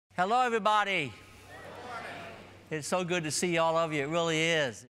Hello, everybody. It's so good to see all of you. It really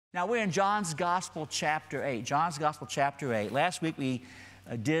is. Now, we're in John's Gospel, chapter 8. John's Gospel, chapter 8. Last week, we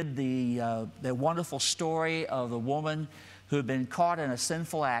did the wonderful story of the woman who had been caught in a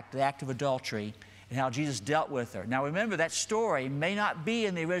sinful act, the act of adultery, and how Jesus dealt with her. Now, remember, that story may not be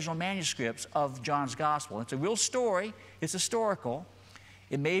in the original manuscripts of John's Gospel. It's a real story. It's historical.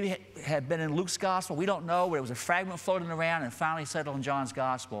 It may have been in Luke's Gospel. We don't know, but it was a fragment floating around and finally settled in John's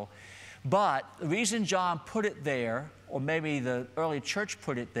Gospel. But the reason John put it there, or maybe the early church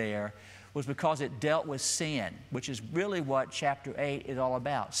put it there, was because it dealt with sin, which is really what chapter 8 is all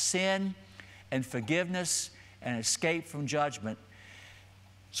about. Sin and forgiveness and escape from judgment.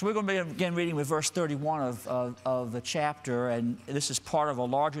 So we're going to begin reading with verse 31 of the chapter, and this is part of a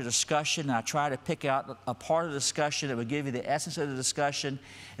larger discussion. I try to pick out a part of the discussion that would give you the essence of the discussion,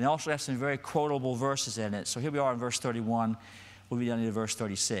 and also have some very quotable verses in it. So here we are in verse 31. We'll be down to verse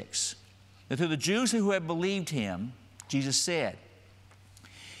 36. And to the Jews who had believed him, Jesus said,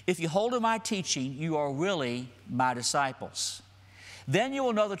 "If you hold to my teaching, you are really my disciples. Then you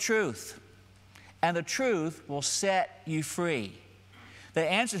will know the truth, and the truth will set you free." They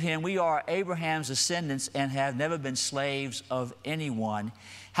answered him, "We are Abraham's descendants and have never been slaves of anyone.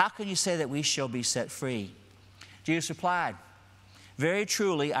 How can you say that we shall be set free?" Jesus replied, "Very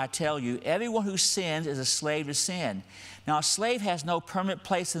truly, I tell you, everyone who sins is a slave to sin. Now, a slave has no permanent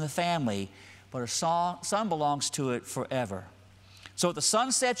place in the family, but a son belongs to it forever. So if the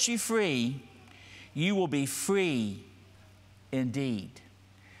Son sets you free, you will be free indeed."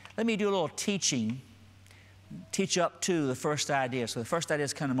 Let me do a little teach up to the first idea. So the first idea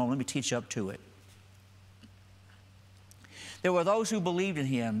is kind of a moment. Let me teach up to it. There were those who believed in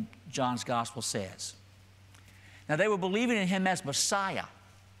him, John's Gospel says. Now, they were believing in him as Messiah,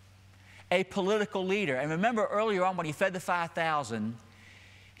 a political leader. And remember earlier on when he fed the 5,000,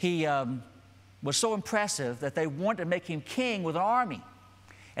 he was so impressive that they wanted to make him king with an army.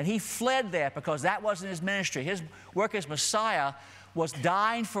 And he fled that because that wasn't his ministry. His work as Messiah was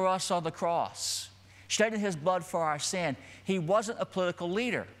dying for us on the cross, shedding his blood for our sin. He wasn't a political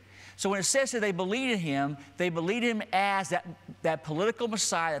leader. So when it says that they believed in him, they believed him as that political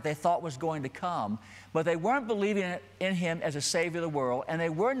Messiah that they thought was going to come, but they weren't believing in him as a Savior of the world, and they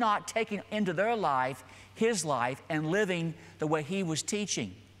were not taking into their life his life and living the way he was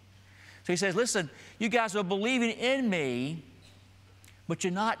teaching. So he says, listen, you guys are believing in me, but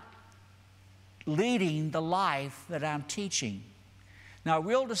you're not leading the life that I'm teaching. Now, a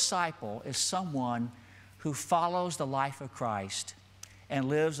real disciple is someone who follows the life of Christ and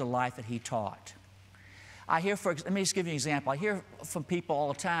lives the life that he taught. Let me just give you an example. I hear from people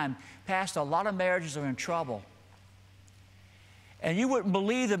all the time, "Pastor, a lot of marriages are in trouble." And you wouldn't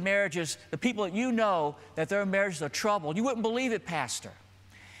believe the marriages, the people that you know that their marriages are troubled. You wouldn't believe it, Pastor.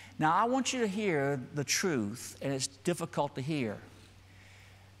 Now, I want you to hear the truth, and it's difficult to hear.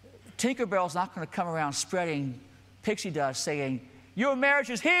 Tinkerbell's not going to come around spreading pixie dust saying, "Your marriage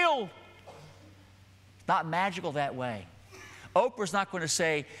is healed." It's not magical that way. Oprah's not going to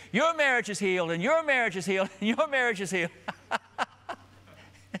say, "Your marriage is healed, and your marriage is healed, and your marriage is healed."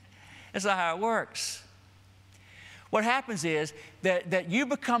 That's not how it works. What happens is that you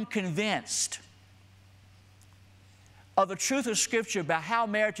become convinced of the truth of Scripture about how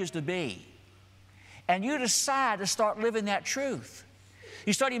marriage is to be, and you decide to start living that truth.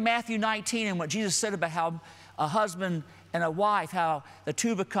 You study Matthew 19 and what Jesus said about how a husband and a wife, how the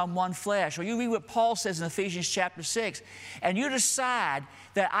two become one flesh. Or you read what Paul says in Ephesians chapter 6, and you decide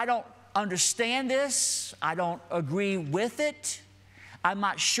that I don't understand this, I don't agree with it, I'm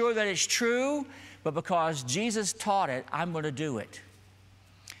not sure that it's true, but because Jesus taught it, I'm going to do it.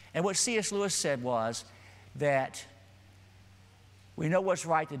 And what C.S. Lewis said was that we know what's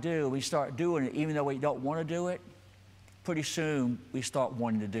right to do, we start doing it even though we don't want to do it, pretty soon we start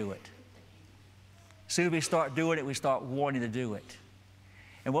wanting to do it. As soon as we start doing it, we start wanting to do it.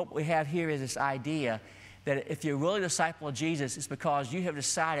 And what we have here is this idea that if you're really a disciple of Jesus, it's because you have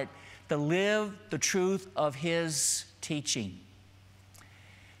decided to live the truth of his teaching.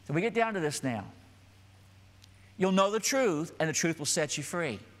 So we get down to this now. You'll know the truth, and the truth will set you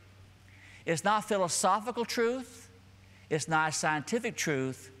free. It's not philosophical truth. It's not a scientific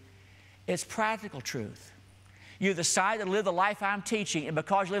truth. It's practical truth. You decide to live the life I'm teaching, and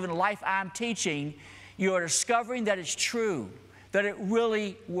because you live in the life I'm teaching, you are discovering that it's true, that it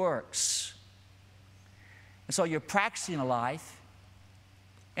really works. And so you're practicing a life,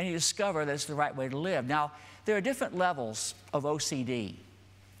 and you discover that it's the right way to live. Now, there are different levels of OCD,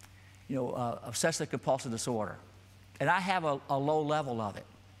 obsessive compulsive disorder. And I have a low level of it.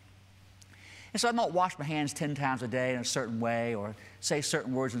 And so I don't wash my hands 10 times a day in a certain way or say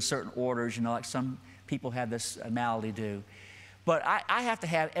certain words in certain orders, you know, like some people have this malady do. But I have to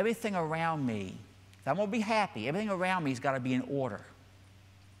have everything around me. If I'm going to be happy, everything around me has got to be in order.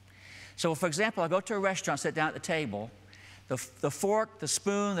 So, for example, I go to a restaurant, sit down at the table. The fork, the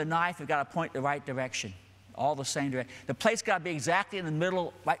spoon, the knife have got to point the right direction, all the same direction. The plate's got to be exactly in the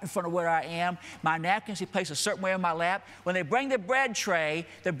middle, right in front of where I am. My napkins be placed a certain way on my lap. When they bring the bread tray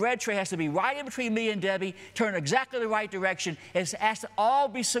has to be right in between me and Debbie, turn exactly the right direction. It has to all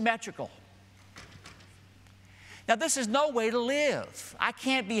be symmetrical. Now, this is no way to live. I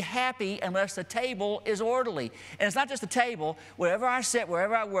can't be happy unless the table is orderly. And it's not just the table. Wherever I sit,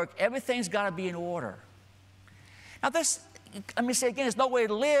 wherever I work, everything's got to be in order. Now, this, let me say again, it's no way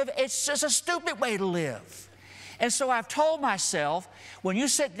to live. It's just a stupid way to live. And so I've told myself, when you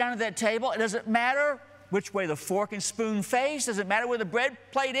sit down at that table, it doesn't matter which way the fork and spoon face. Doesn't matter where the bread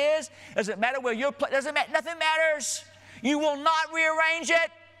plate is. Doesn't matter where your plate, doesn't matter, nothing matters. You will not rearrange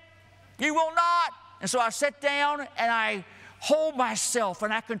it. You will not. And so I sit down and I hold myself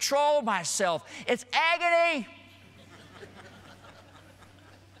and I control myself. It's agony.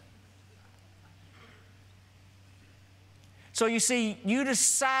 So you see, you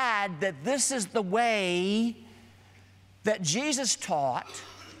decide that this is the way that Jesus taught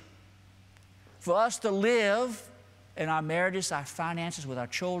for us to live in our marriages, our finances, with our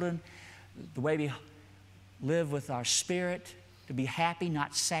children, the way we live with our spirit, to be happy,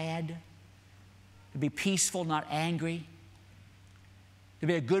 not sad, to be peaceful, not angry, to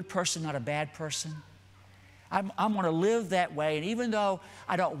be a good person, not a bad person. I'm going to live that way, and even though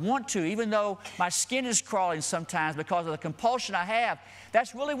I don't want to, even though my skin is crawling sometimes because of the compulsion I have,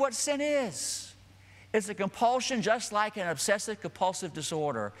 that's really what sin is. It's a compulsion just like an obsessive-compulsive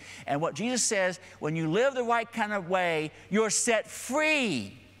disorder. And what Jesus says, when you live the right kind of way, you're set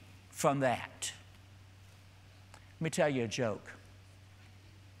free from that. Let me tell you a joke.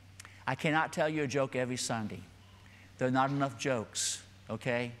 I cannot tell you a joke every Sunday. There are not enough jokes,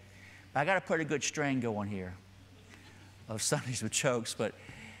 okay? I got a pretty good string going here of Sundays with jokes, but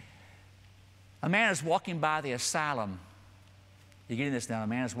a man is walking by the asylum. You're getting this now. A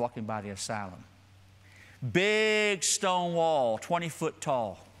man is walking by the asylum. Big stone wall, 20 foot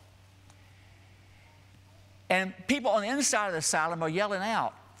tall. And people on the inside of the asylum are yelling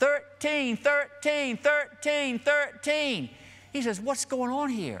out, 13, 13, 13, 13. He says, what's going on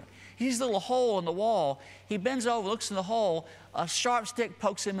here? He sees a little hole in the wall. He bends over, looks in the hole. A sharp stick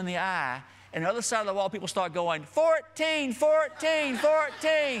pokes him in the eye. And the other side of the wall, people start going, 14, 14,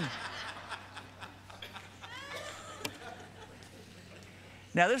 14.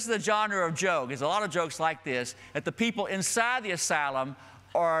 Now, this is the genre of joke. There's a lot of jokes like this, that the people inside the asylum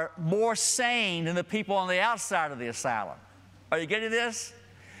are more sane than the people on the outside of the asylum. Are you getting this?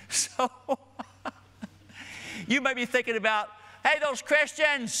 So, you may be thinking about, hey, those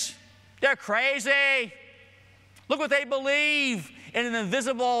Christians, they're crazy. Look what they believe in an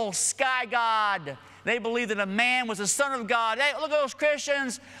invisible sky God. They believe that a man was the Son of God. Hey, look at those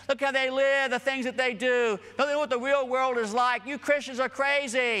Christians. Look how they live, the things that they do. Don't they know what the real world is like? You Christians are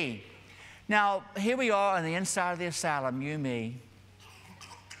crazy. Now, here we are on the inside of the asylum, you and me.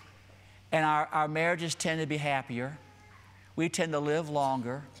 And our marriages tend to be happier. We tend to live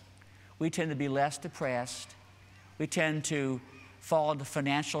longer. We tend to be less depressed. We tend to fall into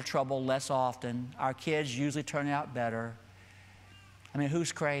financial trouble less often. Our kids usually turn out better. I mean,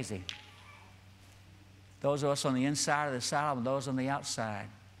 who's crazy? Those of us on the inside of the asylum and those on the outside.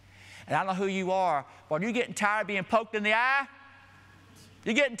 And I don't know who you are, but are you getting tired of being poked in the eye?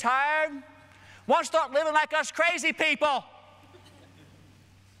 You getting tired? Why don't you start living like us crazy people?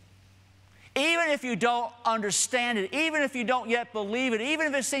 Even if you don't understand it, even if you don't yet believe it, even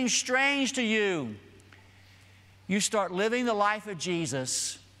if it seems strange to you, you start living the life of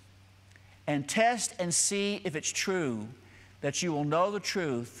Jesus and test and see if it's true, that you will know the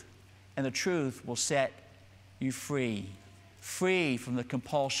truth, and the truth will set you free, free from the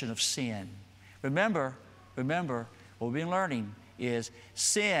compulsion of sin. Remember, what we've been learning is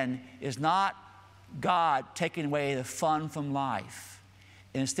sin is not God taking away the fun from life.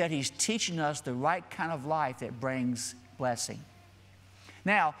 Instead, He's teaching us the right kind of life that brings blessing.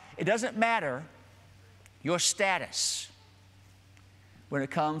 Now, it doesn't matter your status when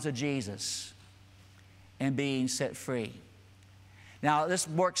it comes to Jesus and being set free. Now, this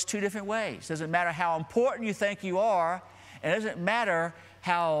works two different ways. It doesn't matter how important you think you are, and it doesn't matter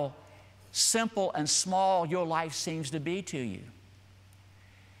how simple and small your life seems to be to you.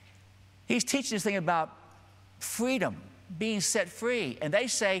 He's teaching this thing about freedom, being set free. And they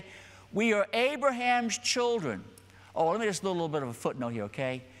say, we are Abraham's children. Oh, let me just do a little bit of a footnote here,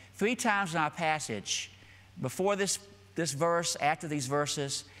 okay? 3 times in our passage, before this verse, after these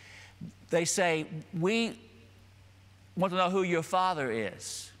verses, they say, we want to know who your father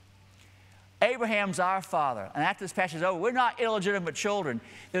is. Abraham's our father. And after this passage is over, we're not illegitimate children.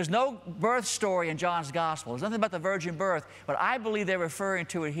 There's no birth story in John's gospel. There's nothing about the virgin birth, but I believe they're referring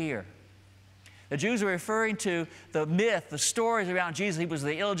to it here. The Jews are referring to the myth, the stories around Jesus. He was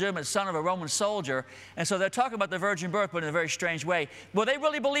the illegitimate son of a Roman soldier. And so they're talking about the virgin birth, but in a very strange way. Were they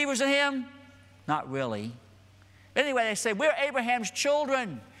really believers in him? Not really. Anyway, they say, we're Abraham's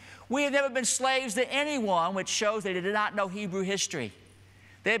children. We have never been slaves to anyone, which shows they did not know Hebrew history.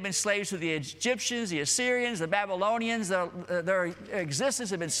 They had been slaves to the Egyptians, the Assyrians, the Babylonians. Their existence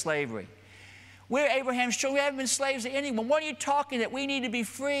had been slavery. We're Abraham's children. We haven't been slaves to anyone. What are you talking that we need to be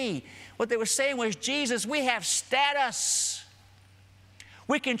free? What they were saying was, Jesus, we have status.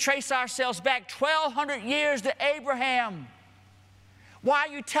 We can trace ourselves back 1,200 years to Abraham. Why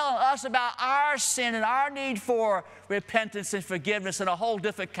are you telling us about our sin and our need for repentance and forgiveness and a whole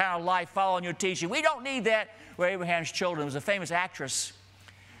different kind of life following your teaching? We don't need that. We're Abraham's children. There was a famous actress.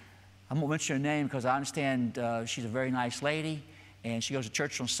 I won't mention her name because I understand she's a very nice lady, and she goes to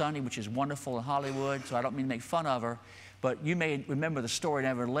church on Sunday, which is wonderful in Hollywood, so I don't mean to make fun of her. But you may remember the story,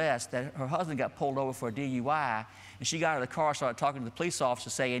 nevertheless, that her husband got pulled over for a DUI, and she got out of the car and started talking to the police officer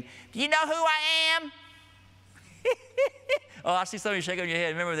saying, do you know who I am? Oh, I see some of you shaking your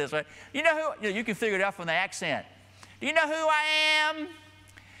head. Remember this, right? You know who? You can figure it out from the accent. Do you know who I am?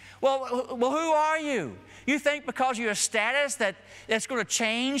 Well, who are you? You think because of your status that it's going to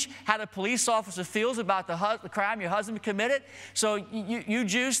change how the police officer feels about the crime your husband committed? So you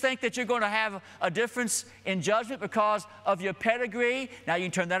Jews think that you're going to have a difference in judgment because of your pedigree? Now you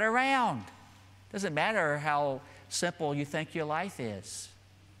can turn that around. Doesn't matter how simple you think your life is.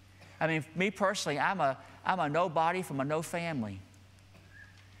 I mean, me personally, I'm a nobody from a no family.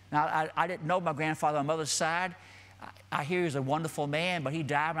 Now, I didn't know my grandfather on my mother's side. I hear he's a wonderful man, but he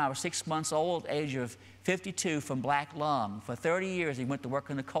died when I was 6 months old, age of 52, from black lung. For 30 years, he went to work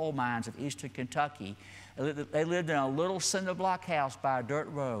in the coal mines of eastern Kentucky. They lived in a little cinder block house by a dirt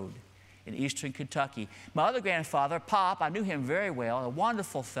road in eastern Kentucky. My other grandfather, Pop, I knew him very well, a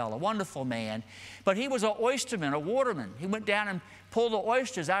wonderful fellow, wonderful man, but he was an oysterman, a waterman. He went down and pulled the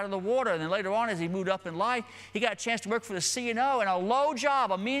oysters out of the water, and then later on, as he moved up in life, he got a chance to work for the C&O, and a low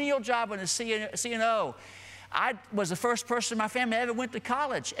job, a menial job in the C&O. I was the first person in my family that ever went to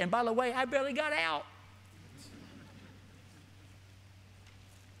college, and by the way, I barely got out.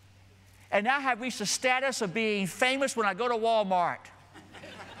 And now I've reached the status of being famous when I go to Walmart.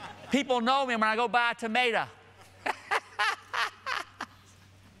 People know me when I go buy a tomato.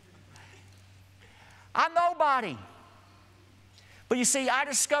 I'm nobody. But you see, I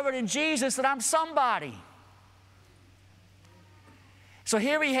discovered in Jesus that I'm somebody. So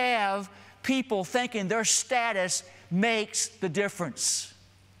here we have people thinking their status makes the difference.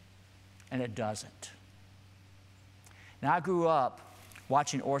 And it doesn't. Now, I grew up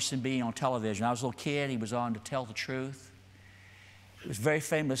watching Orson Bean on television. I was a little kid. He was on To Tell the Truth. It was a very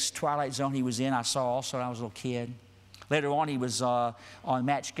famous Twilight Zone he was in. I saw also when I was a little kid. Later on, he was on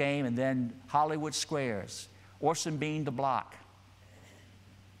Match Game, and then Hollywood Squares. Orson Bean the Block.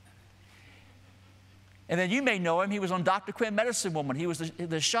 And then you may know him. He was on Dr. Quinn, Medicine Woman. He was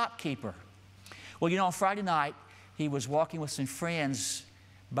the shopkeeper. Well, you know, on Friday night, he was walking with some friends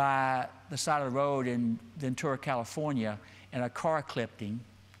by the side of the road in Ventura, California, and a car clipped him.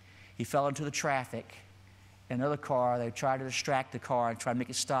 He fell into the traffic. Another car, they tried to distract the car and try to make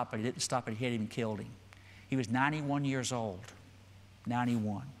it stop, but he didn't stop it. He hit him and killed him. He was 91 years old.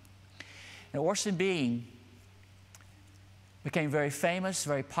 91. Now, Orson Bean became very famous,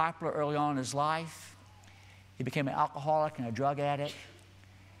 very popular early on in his life. He became an alcoholic and a drug addict.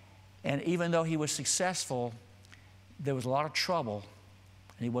 And even though he was successful, there was a lot of trouble,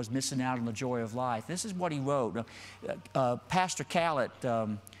 and he was missing out on the joy of life. This is what he wrote. Pastor Cal at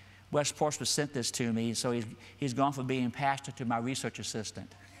West Portsmouth sent this to me, so he's gone from being pastor to my research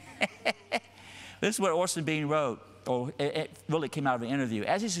assistant. This is what Orson Bean wrote, or it really came out of an interview.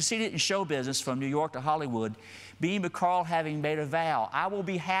 As he succeeded in show business from New York to Hollywood, Bean recalled having made a vow, I will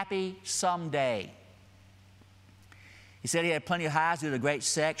be happy someday. He said he had plenty of highs due to great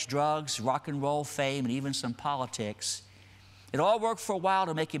sex, drugs, rock and roll, fame, and even some politics. It all worked for a while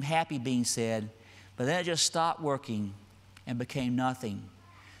to make him happy, Bean said, but then it just stopped working and became nothing.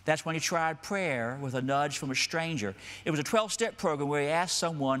 That's when he tried prayer with a nudge from a stranger. It was a 12-step program where he asked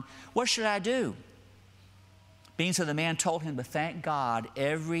someone, what should I do? Bean said the man told him to thank God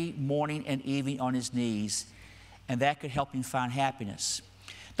every morning and evening on his knees, and that could help him find happiness.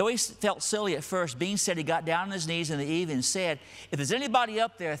 Though he felt silly at first, Bean said he got down on his knees in the evening and said, "If there's anybody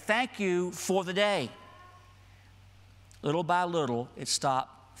up there, thank you for the day." Little by little, it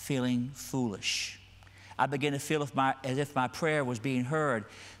stopped feeling foolish. I began to feel as if my prayer was being heard,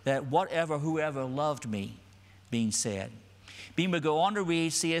 that whoever loved me, Bean said. Bean would go on to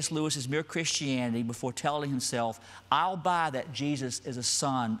read C.S. Lewis's Mere Christianity before telling himself, "I'll buy that Jesus is a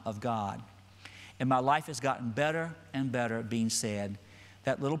son of God." And my life has gotten better and better, Bean said.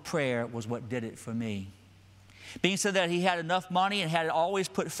 That little prayer was what did it for me. Bean said that he had enough money and had always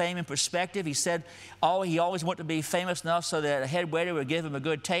put fame in perspective. He said he always wanted to be famous enough so that a head waiter would give him a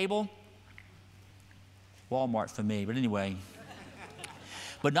good table. Walmart for me, but anyway.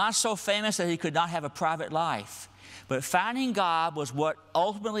 But not so famous that he could not have a private life. But finding God was what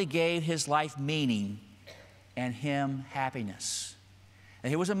ultimately gave his life meaning and him happiness.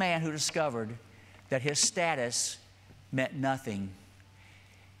 And here was a man who discovered that his status meant nothing.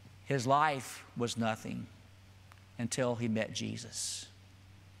 His life was nothing until he met Jesus.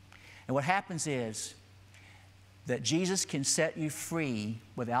 And what happens is that Jesus can set you free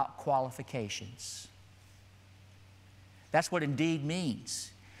without qualifications. That's what indeed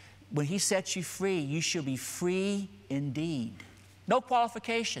means. When he sets you free, you shall be free indeed. No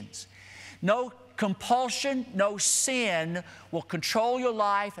qualifications. No compulsion, no sin will control your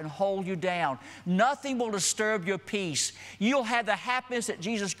life and hold you down. Nothing will disturb your peace. You'll have the happiness that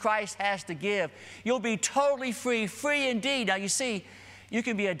Jesus Christ has to give. You'll be totally free, free indeed. Now you see, you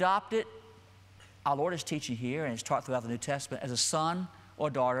can be adopted. Our Lord is teaching here, and it's taught throughout the New Testament, as a son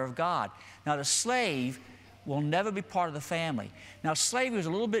or daughter of God. Now the slave will never be part of the family. Now slavery was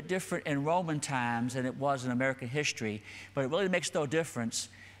a little bit different in Roman times than it was in American history, but it really makes no difference.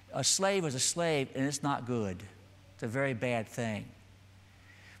 A slave is a slave, and it's not good. It's a very bad thing.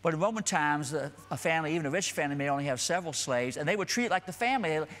 But in Roman times, a family, even a rich family, may only have several slaves, and they would treat it like the family.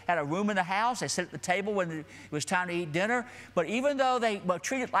 They had a room in the house. They sat at the table when it was time to eat dinner. But even though they were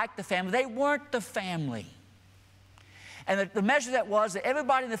treated like the family, they weren't the family. And the measure of that was that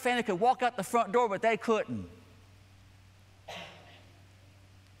everybody in the family could walk out the front door, but they couldn't.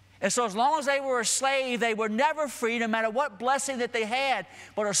 And so as long as they were a slave, they were never free, no matter what blessing that they had.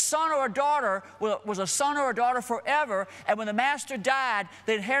 But a son or a daughter was a son or a daughter forever, and when the master died,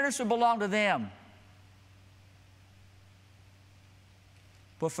 the inheritance would belong to them.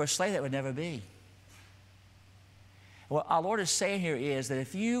 But for a slave, that would never be. What our Lord is saying here is that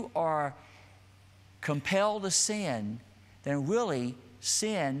if you are compelled to sin, then really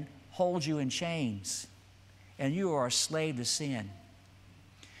sin holds you in chains, and you are a slave to sin.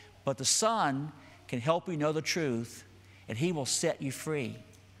 But the Son can help you know the truth, and He will set you free.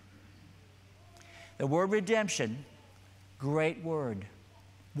 The word redemption, great word,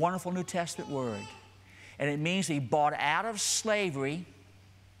 wonderful New Testament word. And it means He bought out of slavery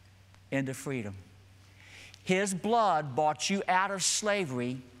into freedom. His blood bought you out of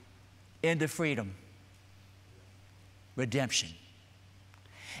slavery into freedom. Redemption.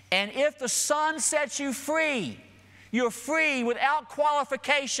 And if the Son sets you free, you're free without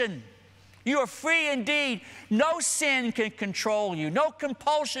qualification. You are free indeed. No sin can control you. No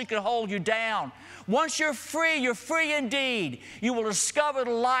compulsion can hold you down. Once you're free indeed. You will discover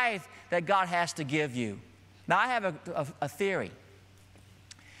the life that God has to give you. Now, I have a theory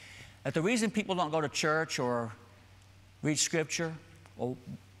that the reason people don't go to church or read Scripture or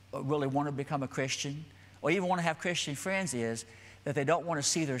really want to become a Christian or even want to have Christian friends is that they don't want to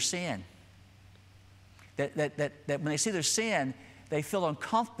see their sin. That when they see their sin, they feel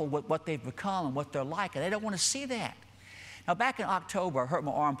uncomfortable with what they've become and what they're like, and they don't want to see that. Now, back in October, I hurt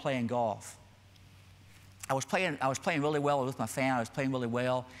my arm playing golf. I was playing really well with my family. I was playing really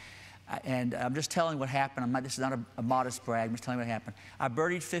well, and I'm just telling what happened. This is not a modest brag. I'm just telling what happened. I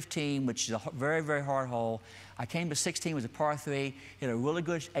birdied 15, which is a very, very hard hole. I came to 16, it was a par 3, hit a really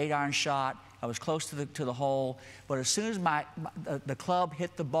good 8-iron shot. I was close to the hole, but as soon as the club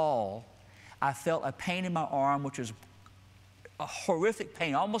hit the ball, I felt a pain in my arm, which was a horrific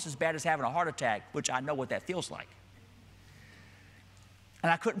pain, almost as bad as having a heart attack, which I know what that feels like.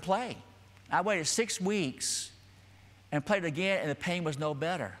 And I couldn't play. I waited 6 weeks and played again, and the pain was no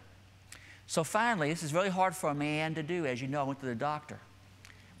better. So finally, this is really hard for a man to do, as you know. I went to the doctor,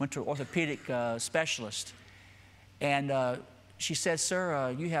 went to an orthopedic specialist, and she said,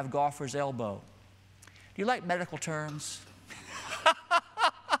 "Sir, you have golfer's elbow." Do you like medical terms?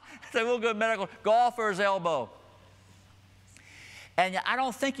 It's a real good medical, golfer's elbow. And I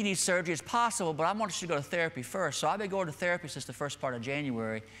don't think you need surgery. It's possible, but I want you to go to therapy first. So I've been going to therapy since the first part of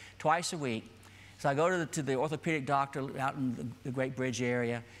January, twice a week. So I go to the orthopedic doctor out in the Great Bridge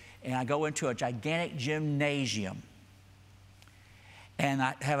area, and I go into a gigantic gymnasium. And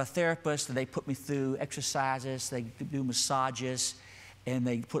I have a therapist, and they put me through exercises, they do massages, and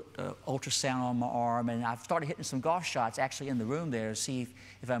they put ultrasound on my arm. And I've started hitting some golf shots actually in the room there to see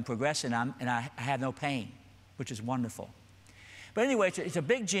if I'm progressing, and I have no pain, which is wonderful. But anyway, it's a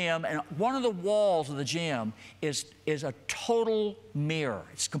big gym, and one of the walls of the gym is a total mirror.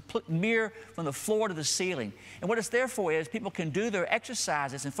 It's a complete mirror from the floor to the ceiling. And what it's there for is people can do their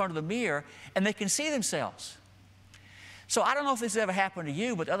exercises in front of the mirror, and they can see themselves. So I don't know if this has ever happened to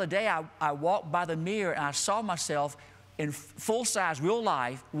you, but the other day I walked by the mirror, and I saw myself in full-size, real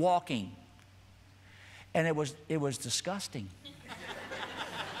life, walking. And it was disgusting.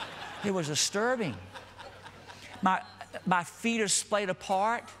 It was disturbing. My feet are splayed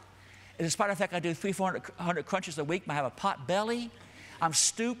apart. And despite the fact I do 300-400 crunches a week, I have a pot belly. I'm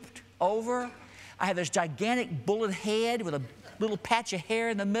stooped over. I have this gigantic bullet head with a little patch of hair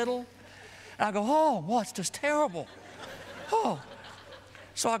in the middle. And I go, oh, well, it's just terrible. Oh.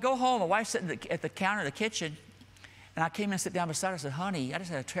 So I go home. My wife's sitting at the counter in the kitchen. And I came in and sat down beside her and said, honey, I just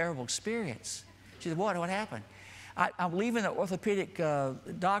had a terrible experience. She said, what? What happened? I'm leaving the orthopedic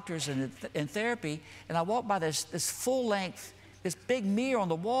doctors and therapy, and I walked by this full-length, this big mirror on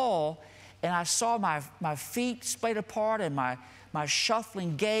the wall, and I saw my feet splayed apart and my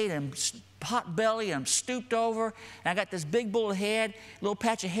shuffling gait and pot belly, and I'm stooped over, and I got this big bullet head, little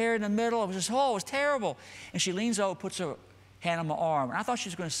patch of hair in the middle. It was just, oh, it was terrible. And she leans over, puts her hand on my arm, and I thought she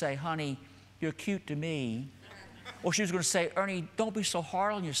was going to say, honey, you're cute to me. Or she was going to say, Ernie, don't be so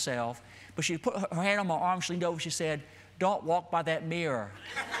hard on yourself. But she put her hand on my arm, she leaned over, she said, don't walk by that mirror.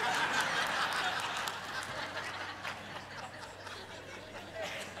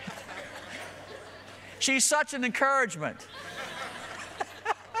 She's such an encouragement.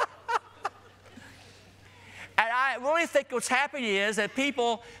 And I really think what's happening is that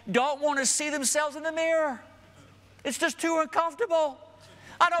people don't want to see themselves in the mirror. It's just too uncomfortable.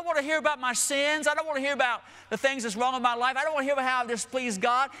 I don't want to hear about my sins. I don't want to hear about the things that's wrong in my life. I don't want to hear about how I've displeased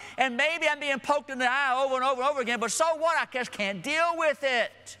God. And maybe I'm being poked in the eye over and over and over again, but so what? I just can't deal with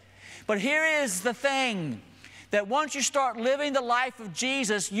it. But here is the thing, that once you start living the life of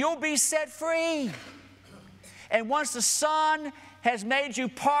Jesus, you'll be set free. And once the Son has made you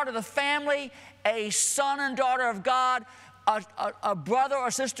part of the family, a son and daughter of God, a brother or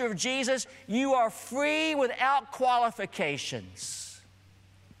sister of Jesus, you are free without qualifications.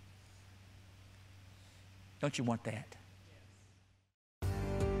 Don't you want that?